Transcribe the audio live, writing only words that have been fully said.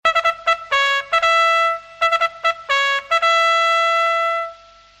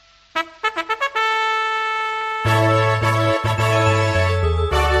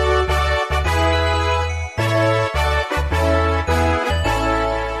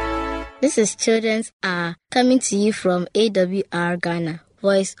This is Children's Hour, coming to you from AWR Ghana,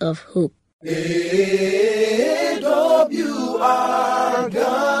 Voice of Hope. AWR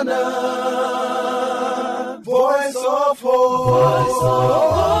Ghana, Voice of Hope. Voice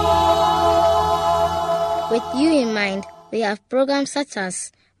of Hope. With you in mind, we have programs such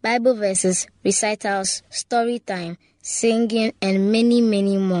as Bible verses, recitals, story time, singing, and many,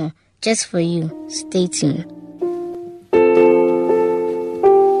 many more. Just for you. Stay tuned.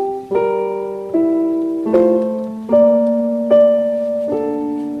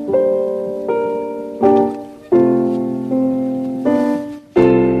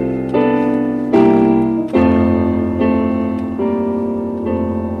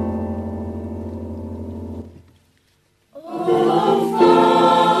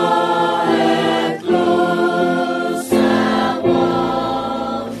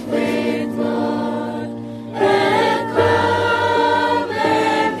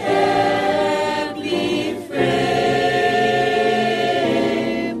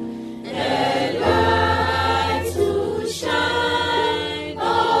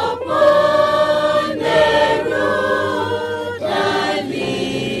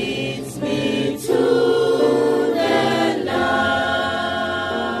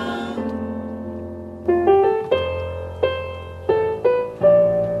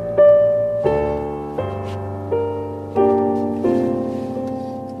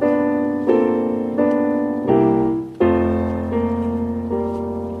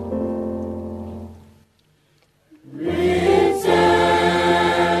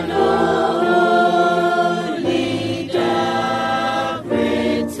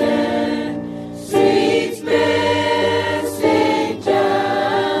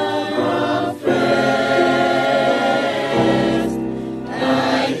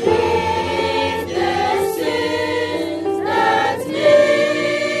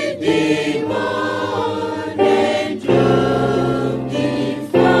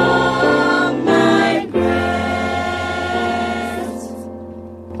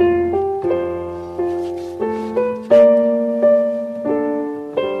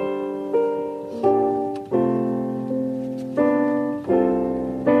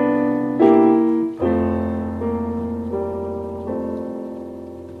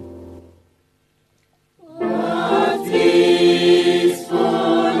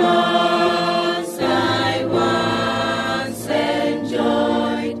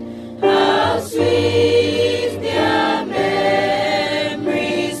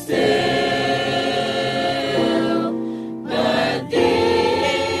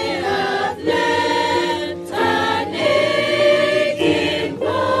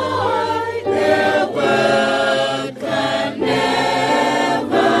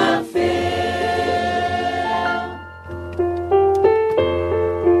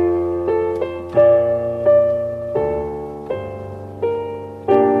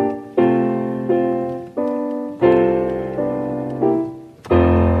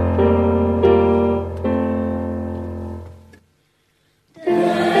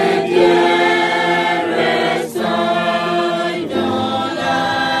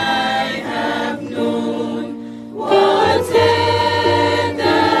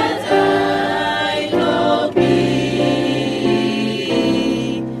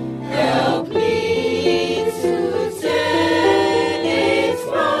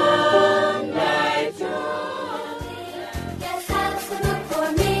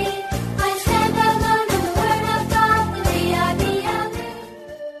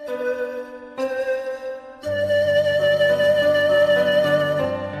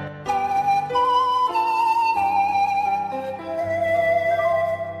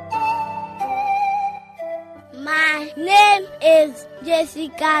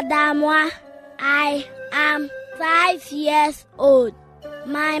 Jessica Damwa. I am 5 years old.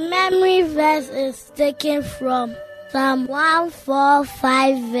 My memory verse is taken from Psalm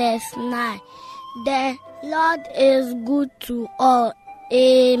 145 verse 9. The Lord is good to all.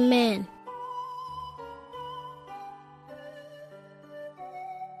 Amen.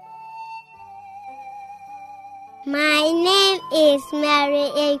 My name is Mary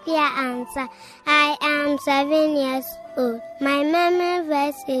Apia Ansa. I am 7 years old. My memory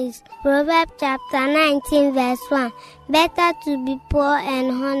verse is Proverbs chapter 19 verse 1. Better to be poor and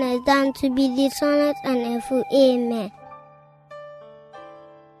honest than to be dishonest and a fool. Amen.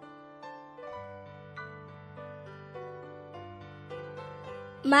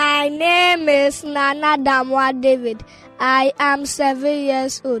 My name is Nana Damwa David. I am 7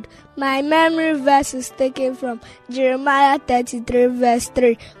 years old. My memory verse is taken from Jeremiah 33 verse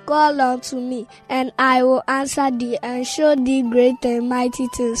 3. Call unto me, and I will answer thee, and show thee great and mighty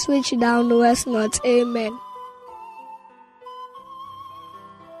things which thou knowest not. Amen.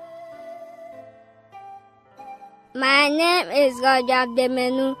 My name is Rajab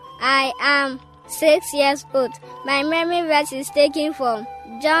Demenu. I am 6 years old. My memory verse is taken from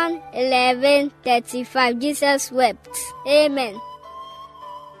John 11:35. Jesus wept. Amen.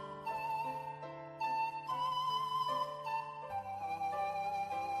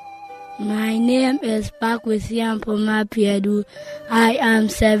 My name is Pakwisian Poma Piedu. I am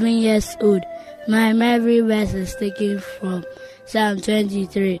 7 years old. My memory verse is taken from Psalm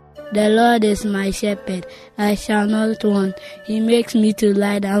 23. The Lord is my shepherd, I shall not want. He makes me to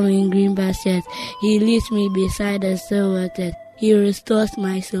lie down in green pastures. He leads me beside the still waters. He restores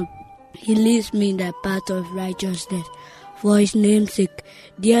my soul. He leads me in the path of righteousness for his name's sake.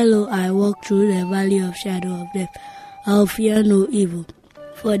 Dear Lord, I walk through the valley of shadow of death. I will fear no evil,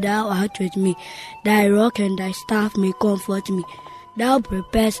 for thou art with me. Thy rock and thy staff may comfort me. Thou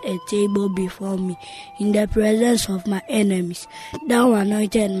preparest a table before me in the presence of my enemies. Thou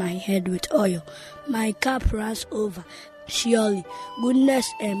anointed my head with oil. My cup runs over. Surely goodness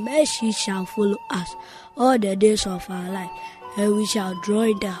and mercy shall follow us all the days of our life, and we shall dwell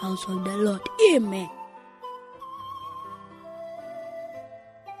in the house of the Lord. Amen.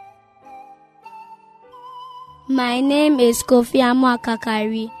 My name is Kofi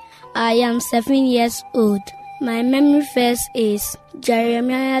Amuakakari. I am 7 years old. My memory verse is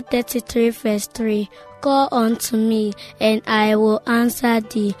Jeremiah 33 verse 3. Call unto me, and I will answer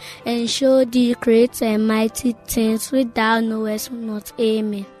thee, and show thee great and mighty things which thou knowest not.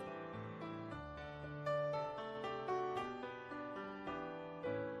 Amen.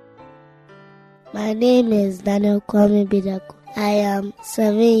 My name is Daniel Kwame Bidako. I am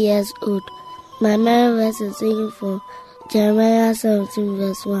 7 years old. My memory verse is taken from Jeremiah 17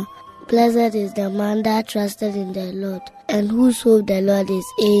 verse 1. Blessed is the man that trusted in the Lord, and whose hope the Lord is.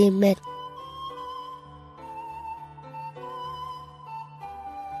 Amen.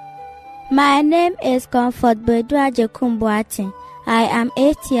 My name is Comfort Bedua Jekumbuatin. I am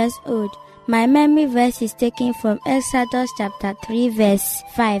 8 years old. My memory verse is taken from Exodus chapter 3 verse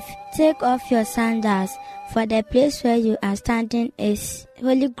 5. Take off your sandals, for the place where you are standing is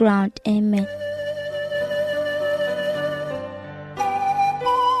holy ground. Amen.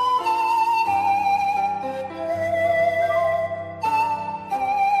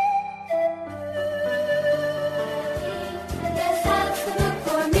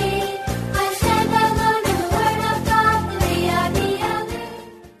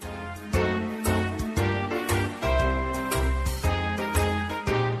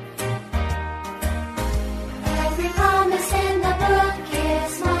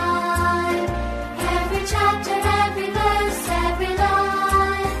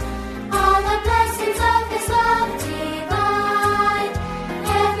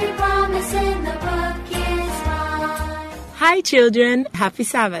 Hi children, happy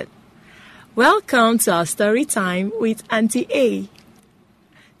Sabbath. Welcome to our story time with Auntie A.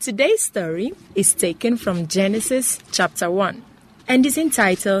 Today's story is taken from Genesis chapter 1 and is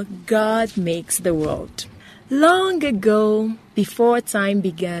entitled God Makes the World. Long ago, before time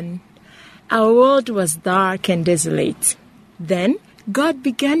began, our world was dark and desolate. Then God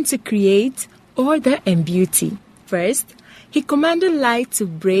began to create order and beauty. First, He commanded light to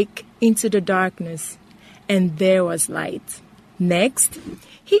break into the darkness, and there was light. Next,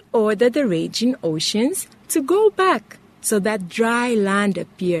 He ordered the raging oceans to go back so that dry land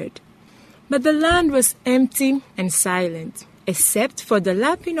appeared. But the land was empty and silent, except for the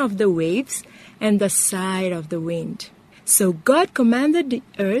lapping of the waves and the sigh of the wind. So God commanded the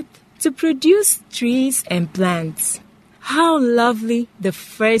earth to produce trees and plants. How lovely the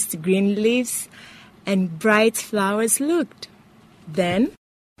first green leaves and bright flowers looked. Then,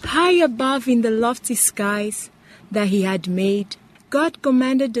 high above in the lofty skies that He had made, God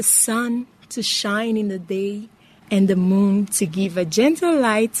commanded the sun to shine in the day and the moon to give a gentle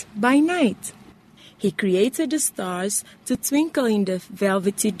light by night. He created the stars to twinkle in the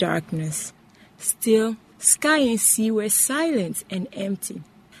velvety darkness. Still, sky and sea were silent and empty.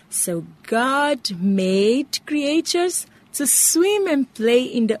 So God made creatures to swim and play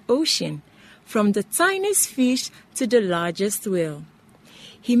in the ocean, from the tiniest fish to the largest whale.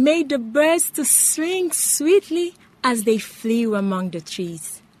 He made the birds to sing sweetly as they flew among the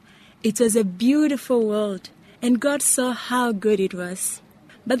trees. It was a beautiful world, and God saw how good it was.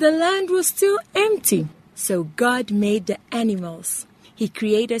 But the land was still empty, so God made the animals. He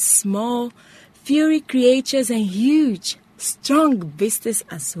created small, furry creatures and huge, strong beasts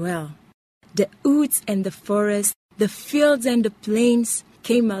as well. The woods and the forest, the fields and the plains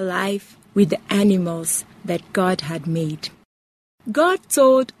came alive with the animals that God had made. God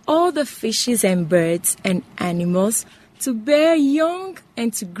told all the fishes and birds and animals to bear young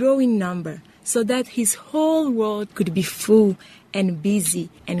and to grow in number, so that his whole world could be full and busy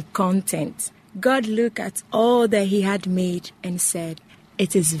and content. God looked at all that he had made and said,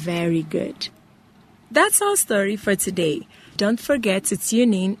 "It is very good." That's our story for today. Don't forget to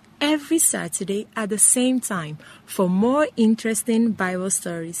tune in every Saturday at the same time for more interesting Bible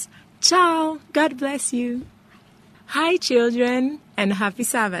stories. Ciao! God bless you. Hi children, and happy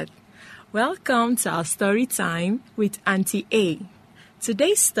Sabbath. Welcome to our story time with Auntie A.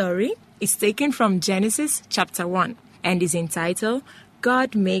 Today's story is taken from Genesis chapter 1 and is entitled,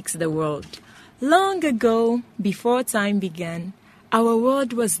 God Makes the World. Long ago, before time began, our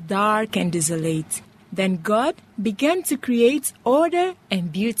world was dark and desolate. Then God began to create order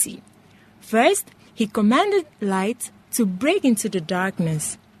and beauty. First, he commanded light to break into the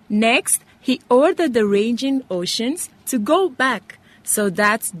darkness. Next, he ordered the raging oceans to go back so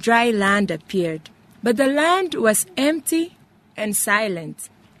that dry land appeared. But the land was empty and silent,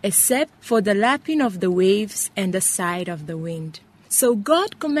 except for the lapping of the waves and the sigh of the wind. So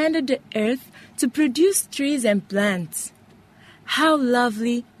God commanded the earth to produce trees and plants. How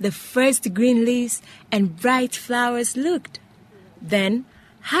lovely the first green leaves and bright flowers looked! Then,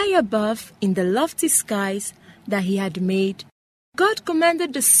 high above in the lofty skies that he had made, God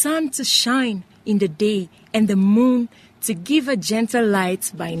commanded the sun to shine in the day and the moon to give a gentle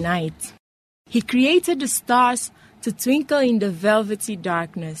light by night. He created the stars to twinkle in the velvety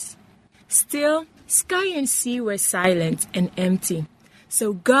darkness. Still, sky and sea were silent and empty.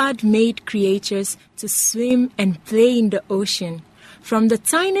 So God made creatures to swim and play in the ocean, from the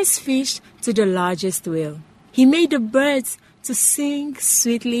tiniest fish to the largest whale. He made the birds to sing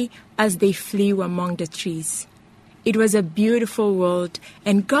sweetly as they flew among the trees. It was a beautiful world,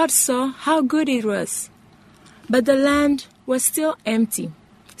 and God saw how good it was. But the land was still empty.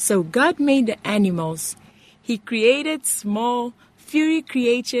 So God made the animals. He created small, furry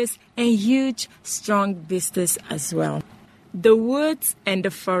creatures and huge, strong beasts as well. The woods and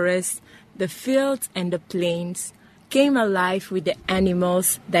the forests, the fields and the plains came alive with the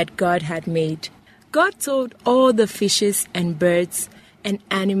animals that God had made. God told all the fishes and birds and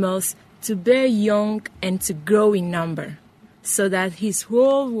animals to bear young and to grow in number, so that his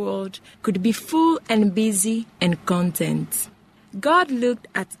whole world could be full and busy and content. God looked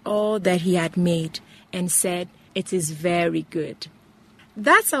at all that he had made and said, "It is very good."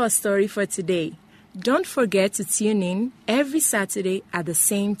 That's our story for today. Don't forget to tune in every Saturday at the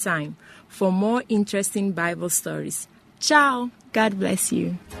same time for more interesting Bible stories. Ciao! God bless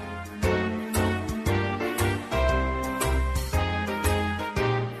you.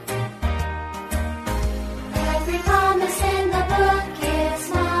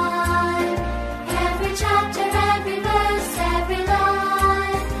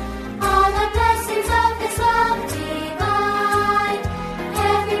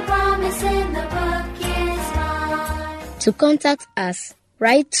 To contact us,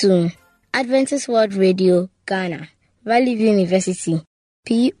 write to Adventist World Radio, Ghana, Valley View University,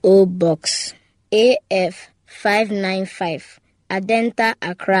 P.O. Box, AF 595, Adenta,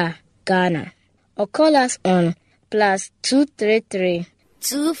 Accra, Ghana. Or call us on +233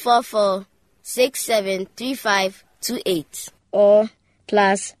 244 673528 or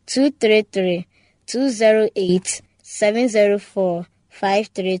 +233 208 704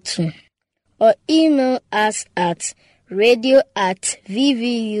 532. Or email us at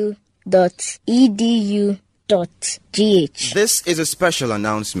radio@vvu.edu.gh. This is a special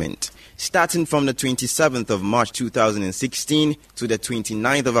announcement. Starting from the 27th of March 2016 to the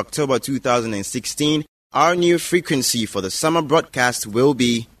 29th of October 2016, our new frequency for the summer broadcast will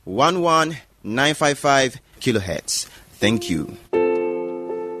be 11955 kilohertz. Thank you.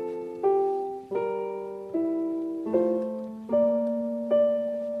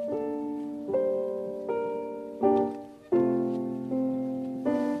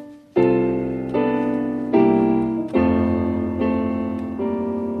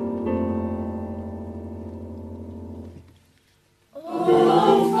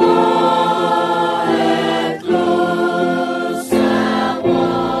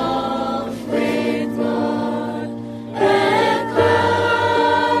 Echo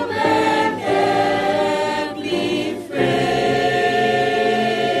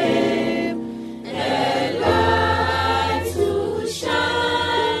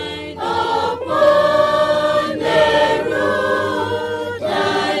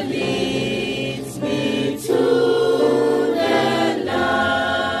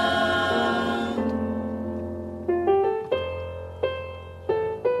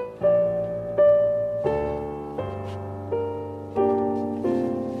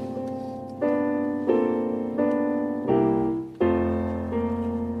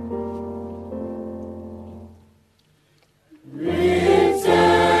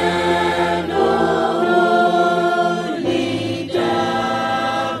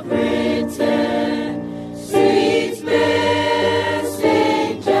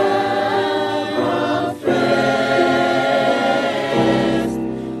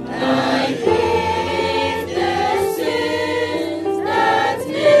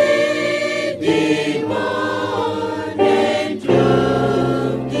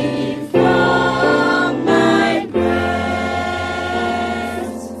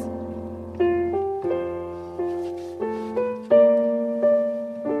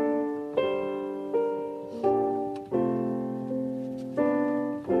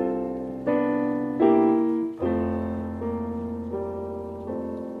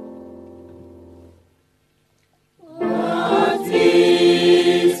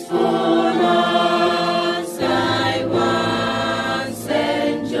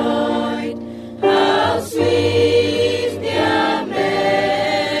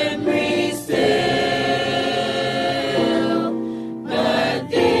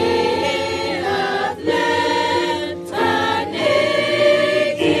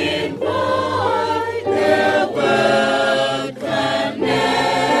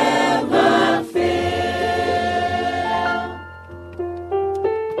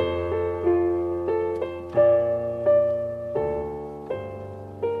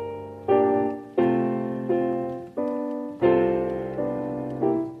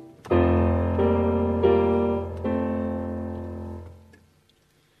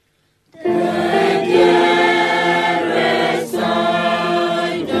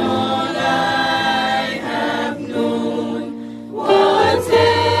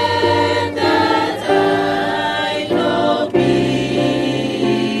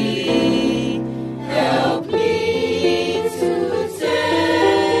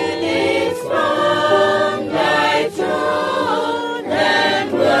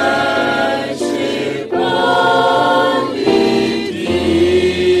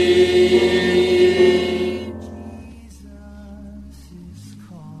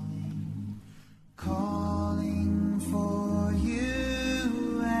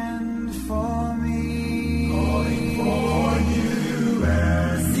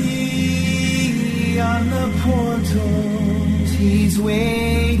the portals, he's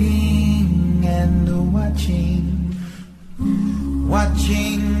waiting and watching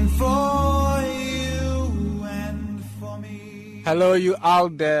for you and for me. Hello, you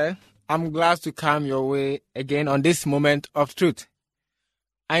out there. I'm glad to come your way again on this moment of truth.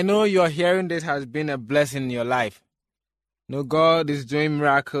 I know your hearing this has been a blessing in your life. No, God is doing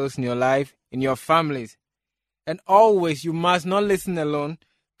miracles in your life, in your families. And always, you must not listen alone.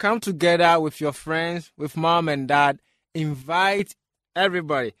 Come together with your friends, with mom and dad. Invite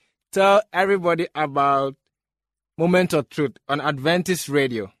everybody. Tell everybody about Moment of Truth on Adventist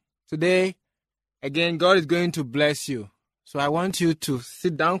Radio. Today, again, God is going to bless you. So I want you to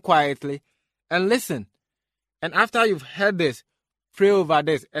sit down quietly and listen. And after you've heard this, pray over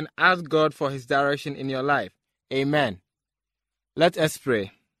this and ask God for his direction in your life. Amen. Let us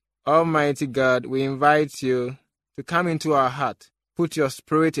pray. Almighty God, we invite you to come into our heart. Put your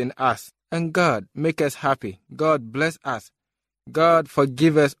spirit in us. And God, make us happy. God, bless us. God,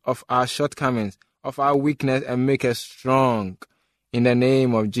 forgive us of our shortcomings, of our weakness, and make us strong. In the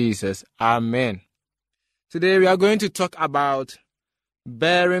name of Jesus. Amen. Today we are going to talk about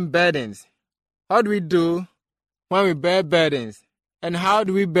bearing burdens. How do we do when we bear burdens? And how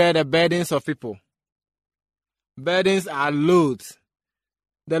do we bear the burdens of people? Burdens are loads.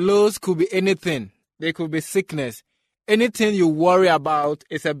 The loads could be anything. They could be sickness. Anything you worry about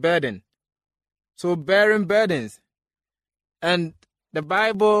is a burden. So bearing burdens. And the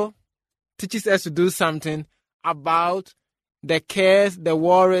Bible teaches us to do something about the cares, the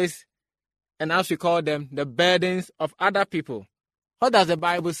worries, and as we call them, the burdens of other people. What does the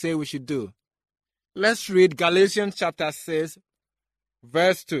Bible say we should do? Let's read Galatians chapter 6,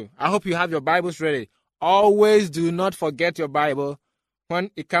 verse 2. I hope you have your Bibles ready. Always do not forget your Bible when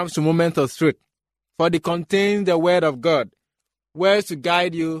it comes to moments of truth, for they contain the word of God, words to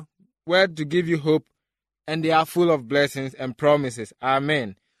guide you, words to give you hope, and they are full of blessings and promises.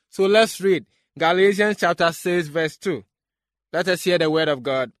 Amen. So let's read Galatians chapter 6, verse 2. Let us hear the word of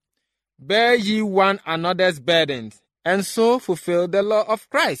God. Bear ye one another's burdens, and so fulfill the law of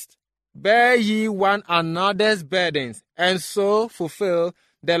Christ. Bear ye one another's burdens, and so fulfill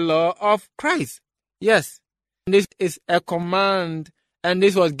the law of Christ. Yes, this is a command, and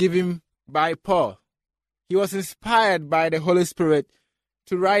this was given by Paul. He was inspired by the Holy Spirit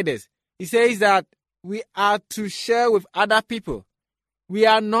to write this. He says that we are to share with other people. We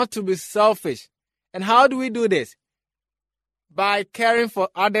are not to be selfish. And how do we do this? By caring for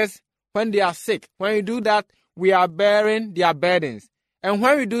others when they are sick. When we do that, we are bearing their burdens. And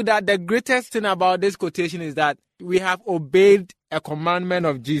when we do that, the greatest thing about this quotation is that we have obeyed a commandment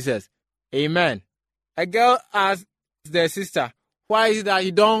of Jesus. Amen. A girl asked their sister, why is it that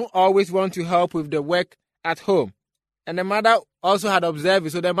you don't always want to help with the work at home? And the mother also had observed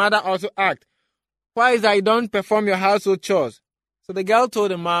it. So the mother also asked, why is it that you don't perform your household chores? So the girl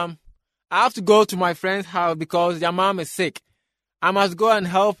told the mom, I have to go to my friend's house because their mom is sick. I must go and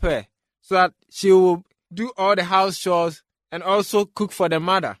help her so that she will do all the house chores and also cook for the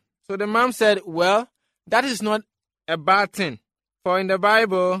mother. So the mom said, well, that is not a bad thing. For in the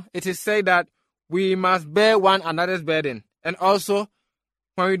Bible, it is said that we must bear one another's burden. And also,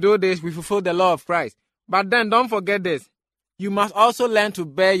 when we do this, we fulfill the law of Christ. But then don't forget this. You must also learn to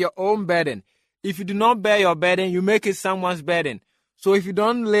bear your own burden. If you do not bear your burden, you make it someone's burden. So if you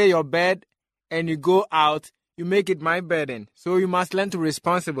don't lay your bed and you go out, you make it my burden. So you must learn to be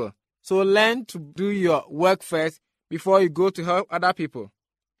responsible. So learn to do your work first before you go to help other people.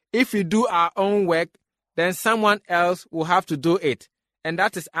 If we do our own work, then someone else will have to do it. And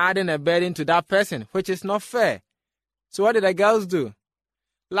that is adding a burden to that person, which is not fair. So what did the girls do?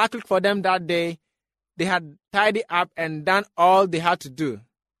 Luckily for them that day, they had tidied up and done all they had to do.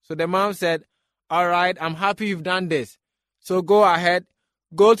 So the mom said, all right, I'm happy you've done this. So go ahead,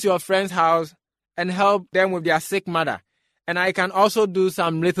 go to your friend's house and help them with their sick mother. And I can also do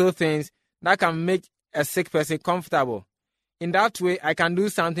some little things that can make a sick person comfortable. In that way, I can do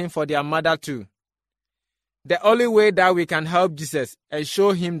something for their mother too. The only way that we can help Jesus and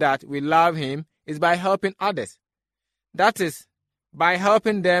show him that we love him is by helping others. That is, by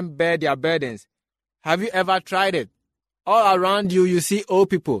helping them bear their burdens. Have you ever tried it? All around you, you see old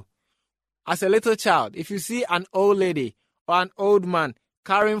people. As a little child, if you see an old lady or an old man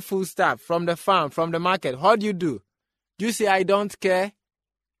carrying food stuff from the farm, from the market, what do? Do you say, I don't care?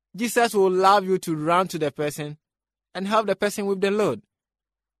 Jesus will love you to run to the person and help the person with the load.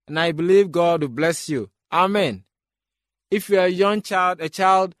 And I believe God will bless you. Amen. If you're a young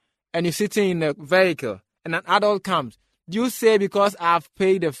child, and you're sitting in a vehicle and an adult comes, do you say, because I've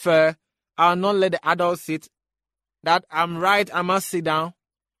paid the fare, I'll not let the adult sit, that I'm right, I must sit down?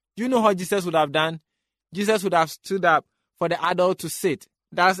 Do you know what Jesus would have done? Jesus would have stood up for the adult to sit.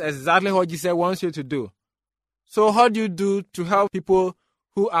 That's exactly what Jesus wants you to do. So how do you do to help people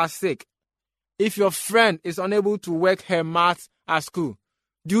who are sick? If your friend is unable to work her maths at school,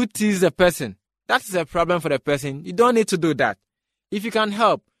 do you tease the person? That is a problem for the person. You don't need to do that. If you can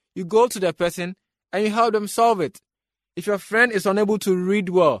help, you go to the person and you help them solve it. If your friend is unable to read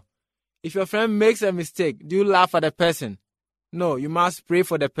well, if your friend makes a mistake, do you laugh at the person? No, you must pray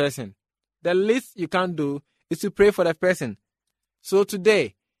for the person. The least you can do is to pray for the person. So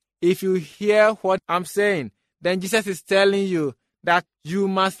today, if you hear what I'm saying, then Jesus is telling you that you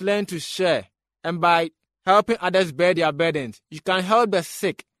must learn to share. And by helping others bear their burdens, you can help the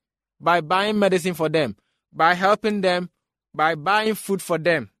sick by buying medicine for them, by helping them, by buying food for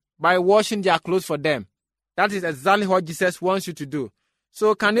them, by washing their clothes for them. That is exactly what Jesus wants you to do.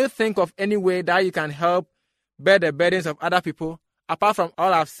 So can you think of any way that you can help bear the burdens of other people? Apart from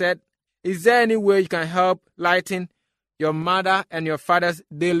all I've said, is there any way you can help lighten your mother and your father's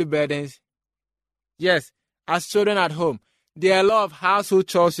daily burdens? Yes, as children at home, there are a lot of household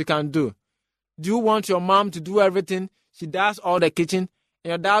chores you can do. Do you want your mom to do everything? She does all the kitchen, and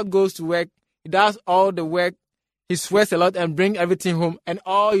your dad goes to work. He does all the work. He sweats a lot and brings everything home, and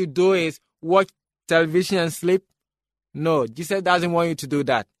all you do is watch television and sleep? No, Jesus doesn't want you to do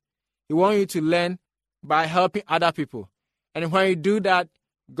that. He wants you to learn by helping other people. And when you do that,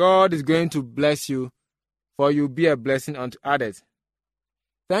 God is going to bless you, for you'll be a blessing unto others.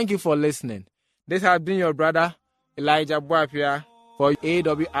 Thank you for listening. This has been your brother, Elijah Boapia, for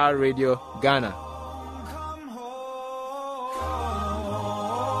AWR Radio, Ghana.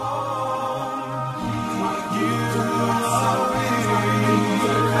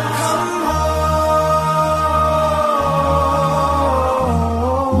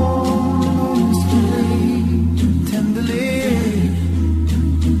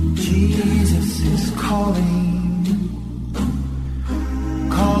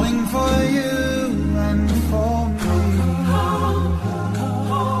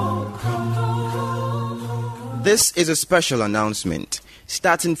 This is a special announcement.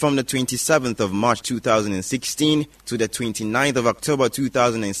 Starting from the 27th of March 2016 to the 29th of October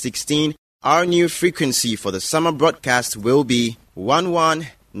 2016, our new frequency for the summer broadcast will be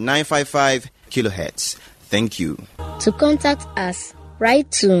 11955 kilohertz. Thank you. To contact us,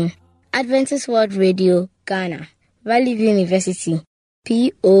 write to Adventist World Radio, Ghana, Valley View University,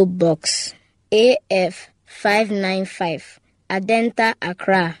 P.O. Box, AF 595, Adenta,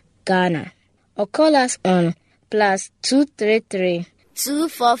 Accra, Ghana. Or call us on +233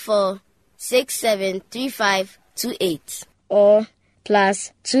 244 673528 or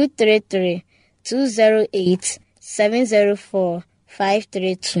 +233 208 704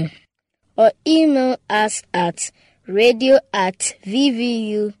 532 or email us at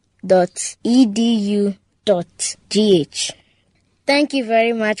radio@vvu.edu.gh. Thank you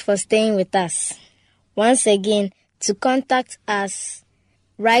very much for staying with us. Once again, to contact us,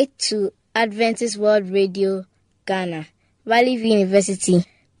 write to Adventist World Radio, Ghana, Valley View University,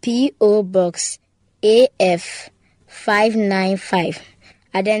 P.O. Box, AF 595,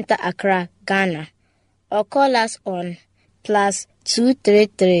 Adenta, Accra, Ghana. Or call us on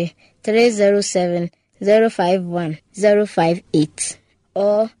 +233 307 051 058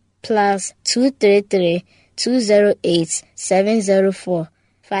 or +233 208 704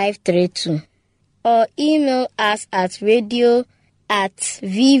 532 or email us at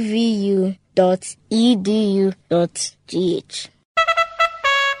radio@vvu.edu.gh.